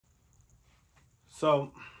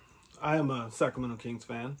So, I am a Sacramento Kings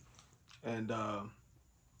fan, and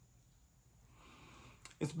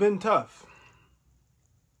it's been tough.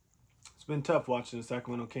 It's been tough watching the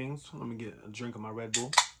Sacramento Kings. Let me get a drink of my Red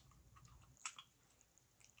Bull.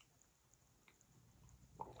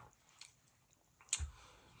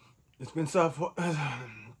 It's been tough,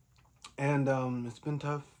 and it's been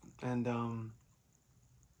tough, and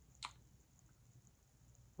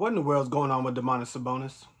what in the world's going on with Domantas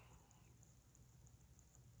Sabonis?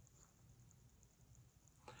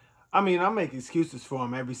 I mean, I make excuses for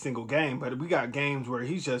him every single game, but we got games where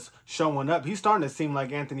he's just showing up. He's starting to seem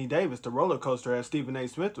like Anthony Davis, the roller coaster, as Stephen A.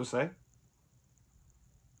 Smith would say.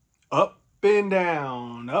 Up and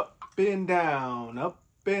down, up and down, up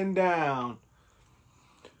and down.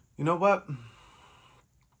 You know what?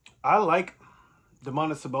 I like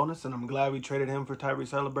Domantas Sabonis, and I'm glad we traded him for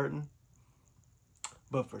Tyrese Haliburton.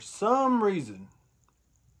 But for some reason,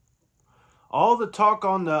 all the talk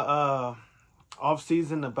on the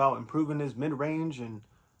off-season about improving his mid-range, and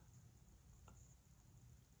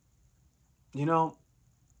you know,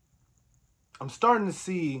 I'm starting to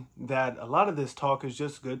see that a lot of this talk is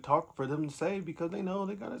just good talk for them to say because they know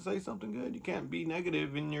they gotta say something good. You can't be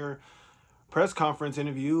negative in your press conference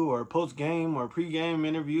interview or post-game or pre-game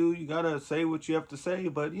interview. You gotta say what you have to say,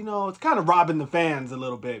 but you know, it's kind of robbing the fans a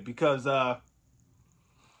little bit because Domantas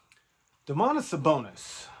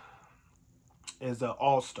Sabonis is an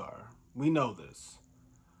all-star. We know this.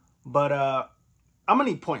 But I'm going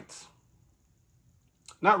to need points.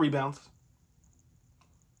 Not rebounds.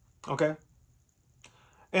 Okay?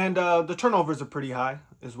 And the turnovers are pretty high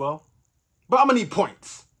as well. But I'm going to need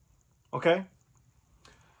points. Okay?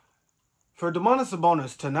 For Domantas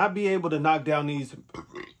Sabonis to not be able to knock down these...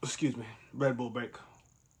 Excuse me. Red Bull break.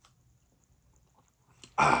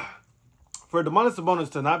 For Domantas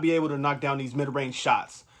Sabonis to not be able to knock down these mid-range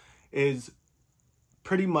shots is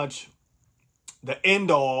pretty much the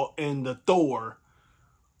end-all in the Thor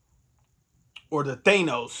or the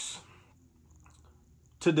Thanos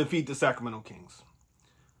to defeat the Sacramento Kings.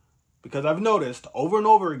 Because I've noticed over and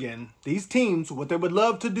over again, these teams, what they would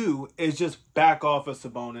love to do is just back off of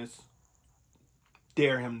Sabonis,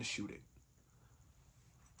 dare him to shoot it.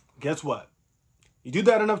 Guess what? You do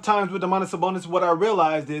that enough times with Domantas Sabonis, what I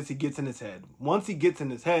realized is he gets in his head. Once he gets in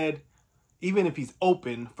his head, even if he's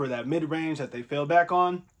open for that mid-range that they fell back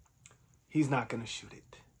on, he's not going to shoot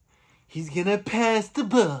it. He's going to pass the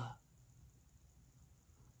ball.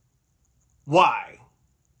 Why?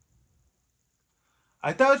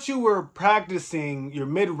 I thought you were practicing your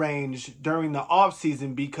mid-range during the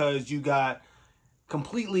offseason because you got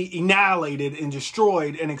completely annihilated and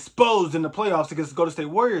destroyed and exposed in the playoffs against the Golden State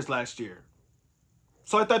Warriors last year.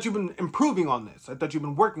 So I thought you've been improving on this. I thought you've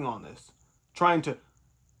been working on this. Trying to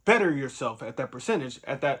better yourself at that percentage,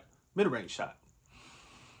 at that mid-range shot.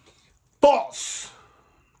 False!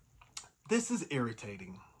 This is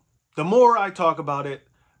irritating. The more I talk about it,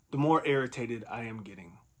 the more irritated I am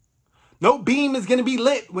getting. No beam is going to be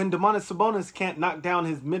lit when Domantas Sabonis can't knock down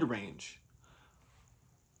his mid-range.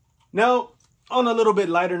 Now, on a little bit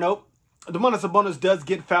lighter note, Domantas Sabonis does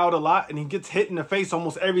get fouled a lot, and he gets hit in the face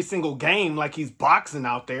almost every single game like he's boxing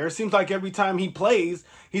out there. It seems like every time he plays,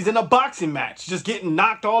 he's in a boxing match, just getting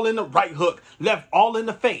knocked all in the right hook, left all in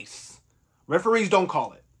the face. Referees don't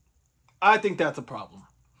call it. I think that's a problem.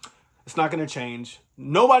 It's not going to change.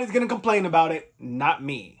 Nobody's going to complain about it, not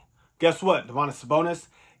me. Guess what, Domantas Sabonis?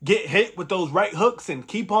 Get hit with those right hooks and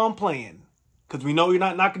keep on playing. Because we know you're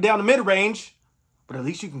not knocking down the mid-range, but at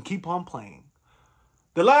least you can keep on playing.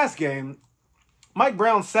 The last game, Mike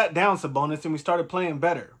Brown sat down Sabonis and we started playing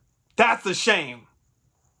better. That's a shame.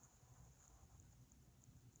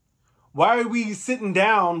 Why are we sitting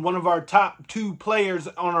down one of our top two players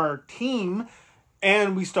on our team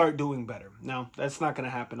and we start doing better? Now, that's not going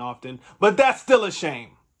to happen often, but that's still a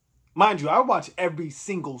shame. Mind you, I watch every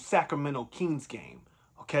single Sacramento Kings game,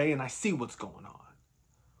 okay, and I see what's going on.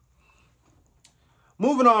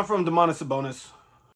 Moving on from Domantas Sabonis,